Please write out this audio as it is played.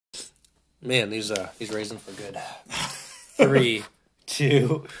Man, these raisins were good. 3,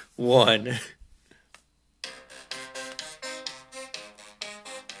 2, 1.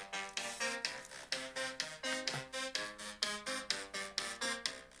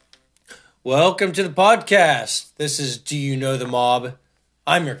 Welcome to the podcast. This is Do You Know the Mob?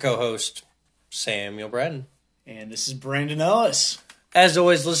 I'm your co-host, Samuel Bratton. And this is Brandon Ellis. As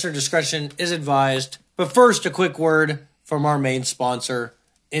always, listener discretion is advised. But first, a quick word from our main sponsor,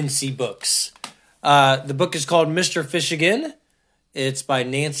 NC Books. The book is called Mr. Fish Again. It's by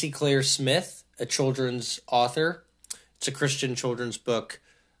Nancy Claire Smith, a children's author. It's a Christian children's book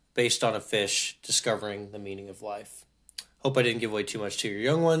based on a fish discovering the meaning of life. Hope I didn't give away too much to your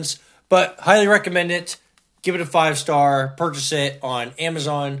young ones, but highly recommend it. Give it a 5-star. Purchase it on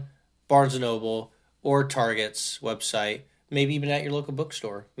Amazon, Barnes & Noble, or Target's website. Maybe even at your local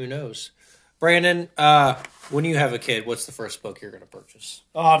bookstore. Who knows? Brandon, when you have a kid, what's the first book you're going to purchase?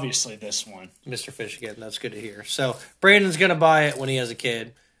 Obviously this one. Mr. Fish Again. That's good to hear. So, Brandon's going to buy it when he has a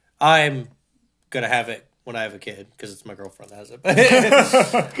kid. I'm going to have it when I have a kid, because it's my girlfriend that has it. But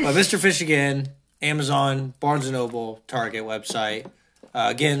Mr. Fish Again, Amazon, Barnes & Noble, Target website.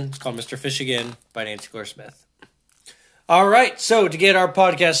 Again, it's called Mr. Fish Again by Nancy Claire Smith. All right, so to get our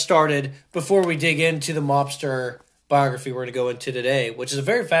podcast started, before we dig into the mobster biography we're going to go into today, which is a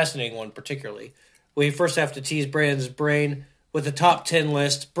very fascinating one particularly, we first have to tease Brandon's brain with the top 10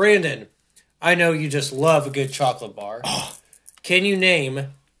 list. Brandon, I know you just love a good chocolate bar. Oh. Can you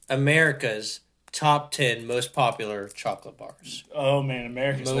name America's top 10 most popular chocolate bars? Oh, man,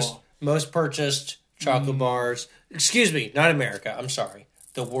 America's most purchased chocolate bars. Excuse me, not America. I'm sorry.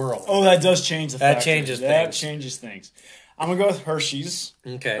 The world. Oh, that does change the factor. That changes things. I'm going to go with Hershey's.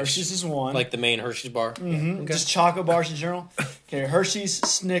 Okay. Hershey's is one. Like the main Hershey's bar? Mm-hmm. Okay. Just chocolate bars in general. Okay, Hershey's,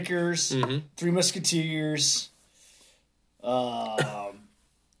 Snickers, Three Musketeers. I'm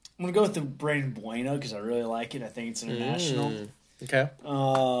going to go with the Brain Bueno because I really like it. I think it's international. Okay.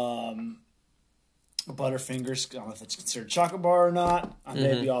 Butterfingers. I don't know if it's considered chocolate bar or not. I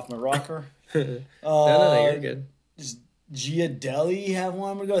may be off my rocker. No, you're good. Does Ghirardelli have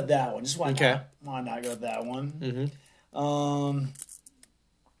one? I'm going to go with that one. Just why not? Why not go with that one? Mm-hmm. I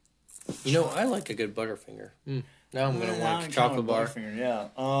like a good Butterfinger. Now I'm going to want a chocolate bar. Yeah.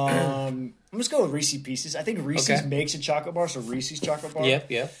 I'm just going with Reese's Pieces. I think Reese's makes a chocolate bar, so Reese's chocolate bar.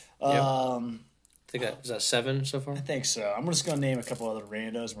 Yep. I think is that 7 so far? I think so. I'm just going to name a couple other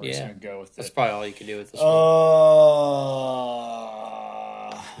randos. We're just going to go with it. That's probably all you can do with this one.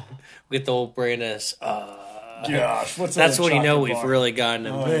 We get the old Brandon's. Gosh, that's when you know we've really gotten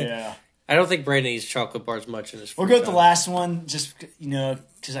him. Oh, yeah. I don't think Brandon eats chocolate bars much in his free We'll go with time. the last one, just,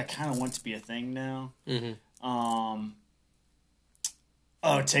 because I kind of want it to be a thing now. Mm-hmm.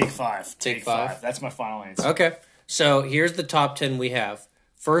 Take 5. Take 5? That's my final answer. Okay. So here's the top 10 we have.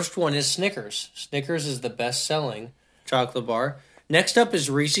 First one is Snickers. Snickers is the best-selling chocolate bar. Next up is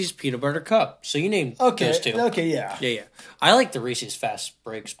Reese's Peanut Butter Cup. So you named those two. Okay, yeah. Yeah. I like the Reese's Fast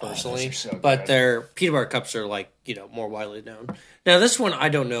Breaks personally, those are so but good. their peanut butter cups are more widely known. Now this one I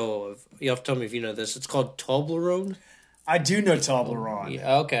don't know of. You have to tell me if you know this. It's called Toblerone. I do know Toblerone.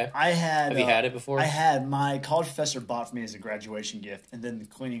 Yeah, okay. Have you had it before? I had. My college professor bought for me as a graduation gift, and then the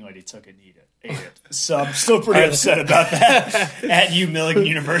cleaning lady took it and ate it. So I'm still pretty upset about that at Milligan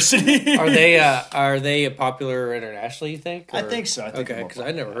University. Are they popular internationally, you think? Or? I think so. Okay, because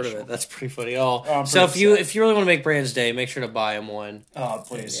I never heard of it. That's pretty funny. So if you really want to make Brand's day, make sure to buy him one. Oh,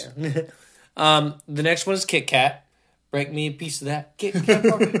 please. Yeah. The next one is Kit Kat. Break me a piece of that Kit Kat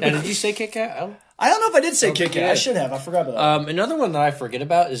bar. Now, did you say Kit Kat? I don't know if I did say Kit Kat. I should have. I forgot about that. Another one that I forget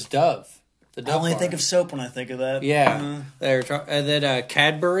about is Dove. The Dove I only bar. think of soap when I think of that. Yeah. And then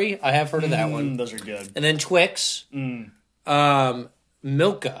Cadbury. I have heard of that one. Those are good. And then Twix. Milka. I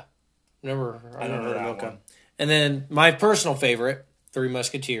never heard of Milka. one. And then my personal favorite, Three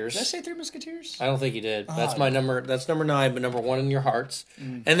Musketeers. Did I say Three Musketeers? I don't think you did. That's my number. That's number 9, but number 1 in your hearts.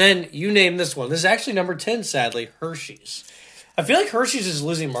 And then you named this one. This is actually number 10, sadly, Hershey's. I feel like Hershey's is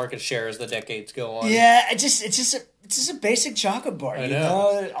losing market share as the decades go on. Yeah, it's just a basic chocolate bar. I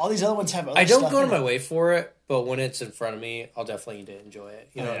know. All these other ones have other I don't stuff go to in my it. way for it, but when it's in front of me, I'll definitely enjoy it.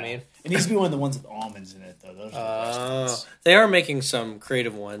 You know what I mean? It needs to be one of the ones with almonds in it, though. Those are the best ones. They are making some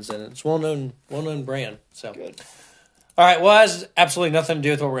creative ones, and it's well-known brand. So Good. All right, well, it has absolutely nothing to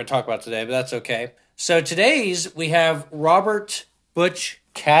do with what we're going to talk about today, but that's okay. So today's, we have Robert Butch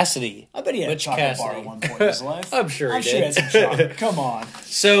Cassidy. I bet he had a chocolate bar at one point in his life. I'm sure he did. he had some chocolate. Come on.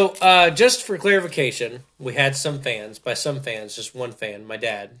 So, just for clarification, we had some fans, just one fan, my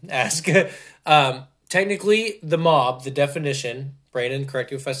dad, ask. Technically, the mob, the definition, Brandon,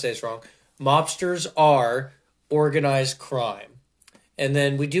 correct you if I say this wrong, mobsters are organized crime. And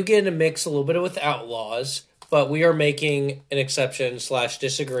then we do get in a mix a little bit with outlaws, but we are making an exception /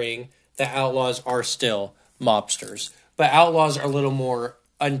 disagreeing that outlaws are still mobsters. But outlaws are a little more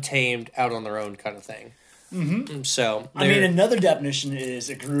untamed, out on their own kind of thing. Mm-hmm. So, I mean, another definition is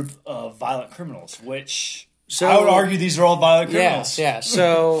a group of violent criminals, which I would argue these are all violent criminals. Yeah.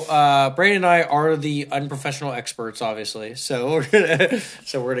 So, Brandon and I are the unprofessional experts, obviously. So we're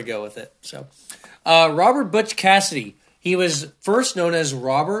gonna go with it. So, Robert Butch Cassidy. He was first known as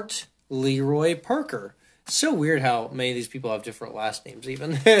Robert Leroy Parker. So weird how many of these people have different last names,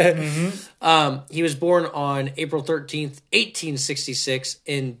 even. He was born on April 13th, 1866,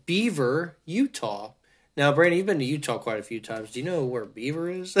 in Beaver, Utah. Now, Brandon, you've been to Utah quite a few times. Do you know where Beaver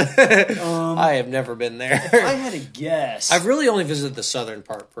is? I have never been there. If I had to guess, I've really only visited the southern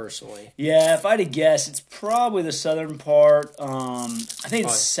part, personally. Yeah, if I had to guess, it's probably the southern part. I think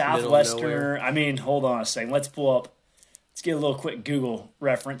it's southwestern. I mean, hold on a second. Let's get a little quick Google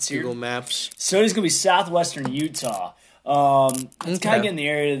reference here. Google Maps. So it's going to be southwestern Utah. It's kind of getting the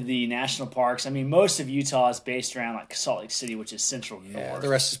area of the national parks. I mean, most of Utah is based around like Salt Lake City, which is central north. The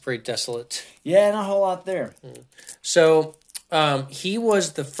rest is pretty desolate. Yeah, not a whole lot there. So he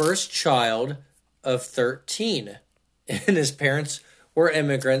was the first child of 13, and his parents were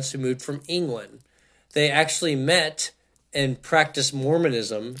immigrants who moved from England. They actually met and practiced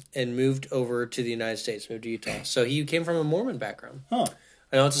Mormonism and moved over to the United States, moved to Utah. So he came from a Mormon background. Huh.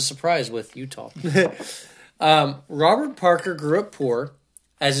 I know it's a surprise with Utah. Robert Parker grew up poor,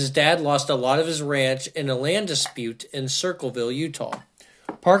 as his dad lost a lot of his ranch in a land dispute in Circleville, Utah.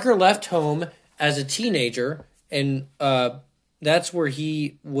 Parker left home as a teenager, and that's where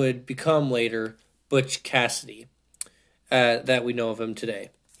he would become later Butch Cassidy, that we know of him today.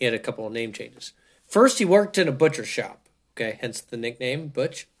 He had a couple of name changes. First, he worked in a butcher shop. Okay, hence the nickname,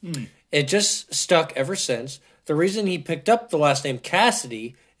 Butch. It just stuck ever since. The reason he picked up the last name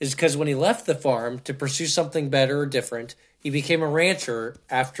Cassidy is because when he left the farm to pursue something better or different, he became a rancher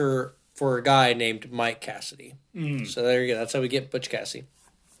for a guy named Mike Cassidy. So there you go. That's how we get Butch Cassidy.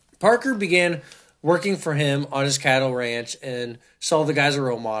 Parker began working for him on his cattle ranch and saw the guy as a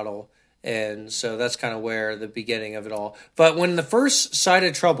role model. And so that's kind of where the beginning of it all. But when the first sight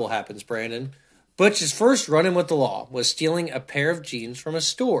of trouble happens, Brandon, Butch's first run-in with the law was stealing a pair of jeans from a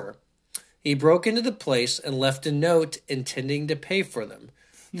store. He broke into the place and left a note intending to pay for them.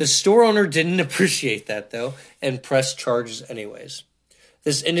 The store owner didn't appreciate that, though, and pressed charges anyways.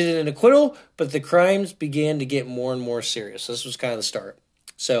 This ended in an acquittal, but the crimes began to get more and more serious. This was kind of the start.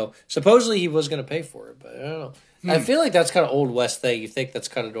 So, supposedly he was going to pay for it, but I don't know. I feel like that's kind of Old West thing. You think that's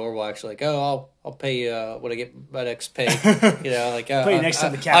kind of normal, actually. Like, oh, I'll pay you when I get my next pay. Like, pay you next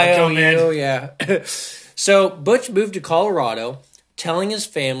time the cattle come in. Yeah. So, Butch moved to Colorado, telling his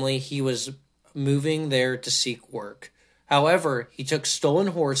family he was moving there to seek work. However, he took stolen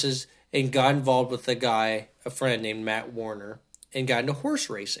horses and got involved with a friend named Matt Warner, and got into horse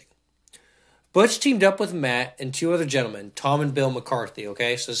racing. Butch teamed up with Matt and two other gentlemen, Tom and Bill McCarthy,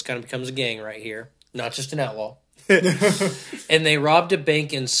 okay? So this kind of becomes a gang right here, not just an outlaw. And they robbed a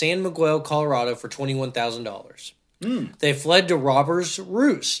bank in San Miguel, Colorado for $21,000. They fled to Robber's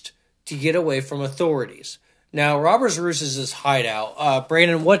Roost to get away from authorities. Now, Robber's Roost is this hideout.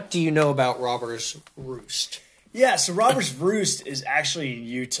 Brandon, what do you know about Robber's Roost? Yeah, so Robber's Roost is actually in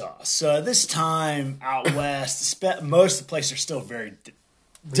Utah. So at this time out west, most of the places are still very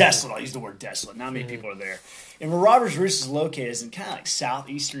desolate. I'll use the word desolate. Not many people are there. And where Robber's Roost is located is in kind of like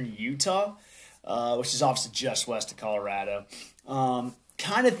southeastern Utah, which is obviously just west of Colorado.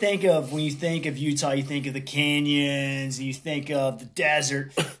 Kind of think of, when you think of Utah, you think of the canyons, you think of the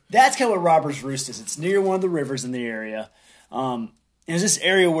desert. That's kind of what Robber's Roost is. It's near one of the rivers in the area. It was this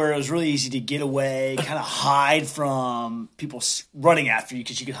area where it was really easy to get away, kind of hide from people running after you,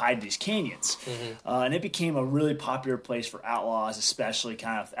 because you could hide in these canyons. And it became a really popular place for outlaws, especially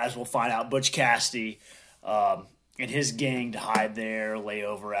kind of, as we'll find out, Butch Cassidy and his gang to hide there, lay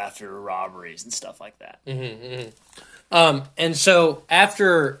over after robberies and stuff like that. And so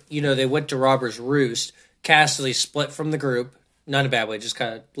after, they went to Robber's Roost, Cassidy split from the group, not in a bad way, just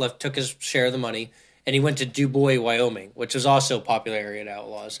kind of took his share of the money, and he went to DuBois, Wyoming, which is also a popular area to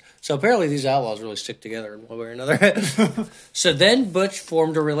outlaws. So apparently these outlaws really stick together in one way or another. So then Butch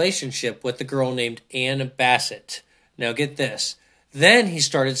formed a relationship with a girl named Ann Bassett. Now get this. Then he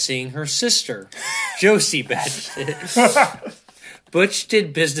started seeing her sister, Josie Bassett. Butch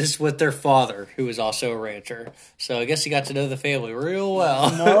did business with their father, who was also a rancher. So I guess he got to know the family real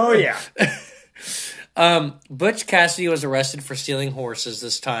well. Oh, yeah. Butch Cassidy was arrested for stealing horses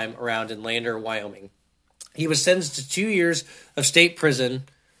this time around in Lander, Wyoming. He was sentenced to 2 years of state prison.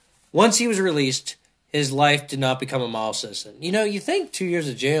 Once he was released, his life did not become a model citizen. You know, you think 2 years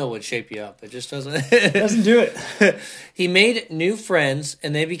of jail would shape you up. It just doesn't. Doesn't do it. He made new friends,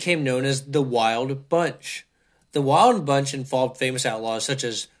 and they became known as the Wild Bunch. The Wild Bunch involved famous outlaws such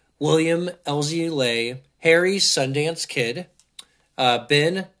as William Elsie Lay, Harry Sundance Kid,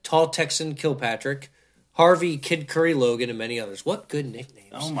 Ben Tall Texan Kilpatrick, Harvey Kid Curry Logan, and many others. What good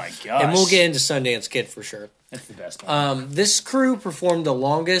nicknames. Oh my gosh. And we'll get into Sundance Kid for sure. That's the best one. This crew performed the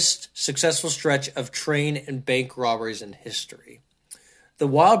longest successful stretch of train and bank robberies in history. The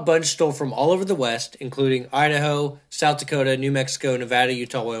Wild Bunch stole from all over the West, including Idaho, South Dakota, New Mexico, Nevada,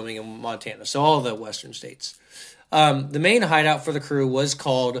 Utah, Wyoming, and Montana. So all the western states. The main hideout for the crew was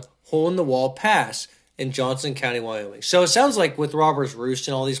called Hole in the Wall Pass in Johnson County, Wyoming. So it sounds like with Robber's Roost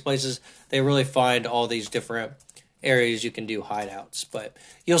and all these places, they really find all these different areas you can do hideouts. But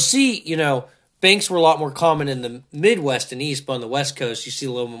you'll see, you know, banks were a lot more common in the Midwest and East, but on the West Coast, you see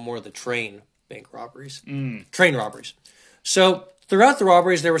a little bit more of the train bank robberies. Train robberies. So throughout the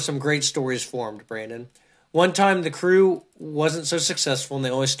robberies, there were some great stories formed, Brandon. One time, the crew wasn't so successful, and they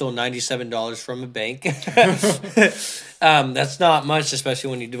only stole $97 from a bank. That's not much,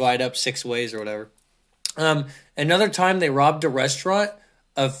 especially when you divide up 6 ways or whatever. Another time, they robbed a restaurant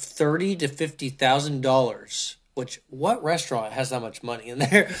of $30,000 to $50,000. Which, what restaurant has that much money in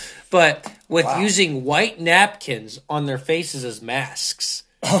there? But with using white napkins on their faces as masks.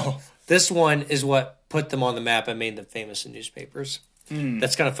 Oh. This one is what put them on the map and made them famous in newspapers.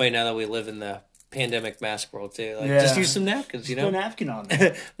 That's kind of funny now that we live in the pandemic mask world too. Like, just use some napkins, you know? Put a napkin on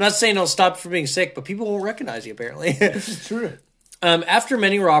there. I'm not saying it'll stop you from being sick, but people won't recognize you, apparently. It's true. After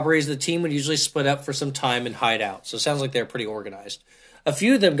many robberies, the team would usually split up for some time and hide out. So it sounds like they're pretty organized. A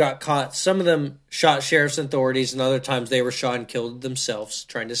few of them got caught. Some of them shot sheriffs and authorities, and other times they were shot and killed themselves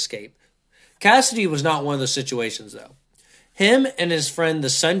trying to escape. Cassidy was not one of those situations, though. Him and his friend, the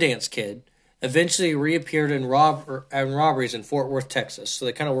Sundance Kid, eventually reappeared in robberies in Fort Worth, Texas. So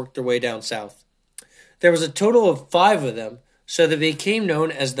they kind of worked their way down south. There was a total of 5 of them, so they became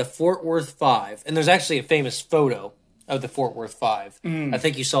known as the Fort Worth Five. And there's actually a famous photo of the Fort Worth Five. I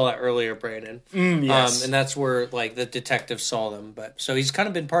think you saw that earlier, Brandon. Yes. And that's where like the detective saw them. But so he's kind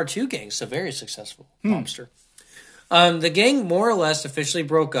of been part 2 gang, so very successful mobster. The gang more or less officially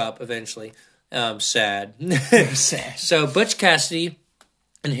broke up eventually. Sad. Sad. So Butch Cassidy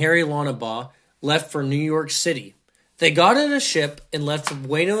and Harry Lonnebaugh left for New York City. They got in a ship and left for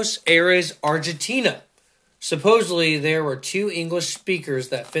Buenos Aires, Argentina. Supposedly, there were 2 English speakers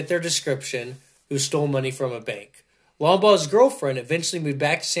that fit their description who stole money from a bank. Lombaugh's girlfriend eventually moved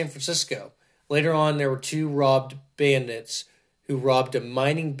back to San Francisco. Later on, there were 2 robbed bandits who robbed a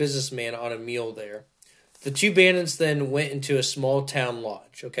mining businessman on a mule there. The 2 bandits then went into a small town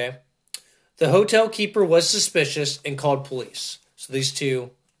lodge, okay? The hotel keeper was suspicious and called police. So these 2,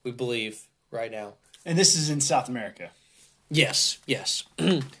 we believe, right now. And this is in South America. Yes.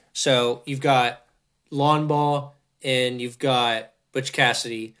 So you've got Lonnebaugh and you've got Butch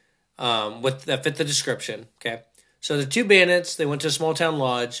Cassidy that fit the description, okay? So the 2 bandits, they went to a small town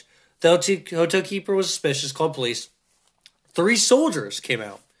lodge. The hotel keeper was suspicious, called police. 3 soldiers came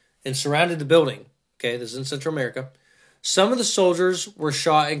out and surrounded the building. Okay, this is in Central America. Some of the soldiers were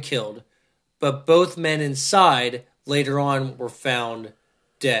shot and killed, but both men inside later on were found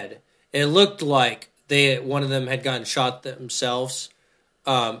dead. It looked like one of them had gotten shot themselves,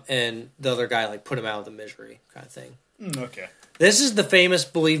 and the other guy like put him out of the misery kind of thing. Okay. This is the famous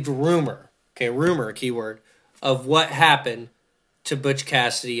believed rumor. Okay, rumor, keyword, of what happened to Butch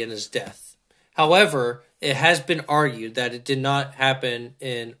Cassidy and his death. However, it has been argued that it did not happen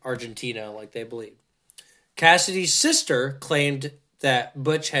in Argentina like they believe. Cassidy's sister claimed that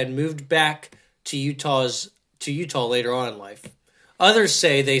Butch had moved back to Utah later on in life. Others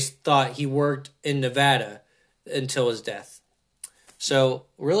say they thought he worked in Nevada until his death. So,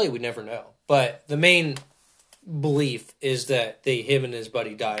 really, we never know. But the main belief is that him and his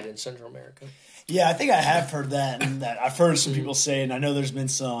buddy died in Central America. Yeah, I think I have heard that, and that I've heard some people say, and I know there's been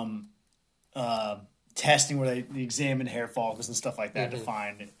some testing where they examine hair follicles and stuff like that to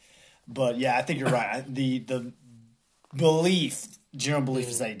find it. But yeah, I think you're right. The general belief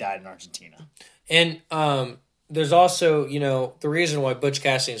is that he died in Argentina. And there's also, the reason why Butch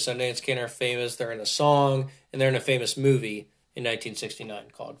Cassidy and Sundance Kid are famous, they're in a song, and they're in a famous movie in 1969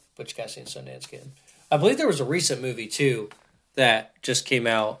 called Butch Cassidy and Sundance Kid. I believe there was a recent movie, too, that just came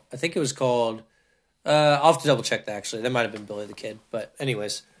out. I think it was called... I'll have to double check that, actually. That might have been Billy the Kid. But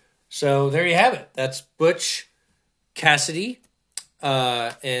anyways, so there you have it. That's Butch Cassidy.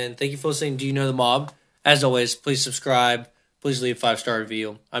 And thank you for listening. Do You Know the Mob? As always, please subscribe. Please leave a 5-star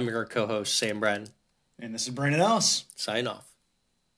review. I'm your co-host, Sam Bratton. And this is Brandon Ellis. Sign off.